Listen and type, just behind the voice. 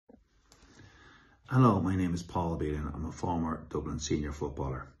Hello, my name is Paul Bealin. I'm a former Dublin senior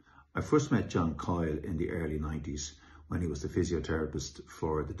footballer. I first met John Coyle in the early 90s when he was the physiotherapist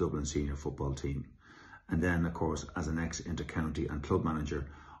for the Dublin senior football team. And then, of course, as an ex-inter-county and club manager,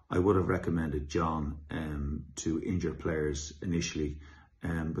 I would have recommended John to injured players initially.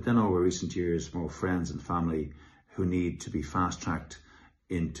 But then over recent years, more friends and family who need to be fast-tracked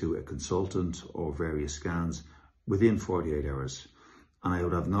into a consultant or various scans within 48 hours. And I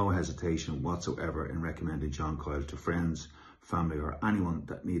would have no hesitation whatsoever in recommending John Coyle to friends, family, or anyone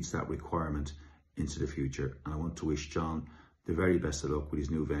that needs that requirement into the future. And I want to wish John the very best of luck with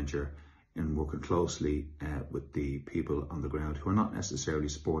his new venture in working closely with the people on the ground who are not necessarily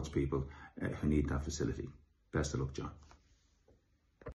sports people who need that facility. Best of luck, John.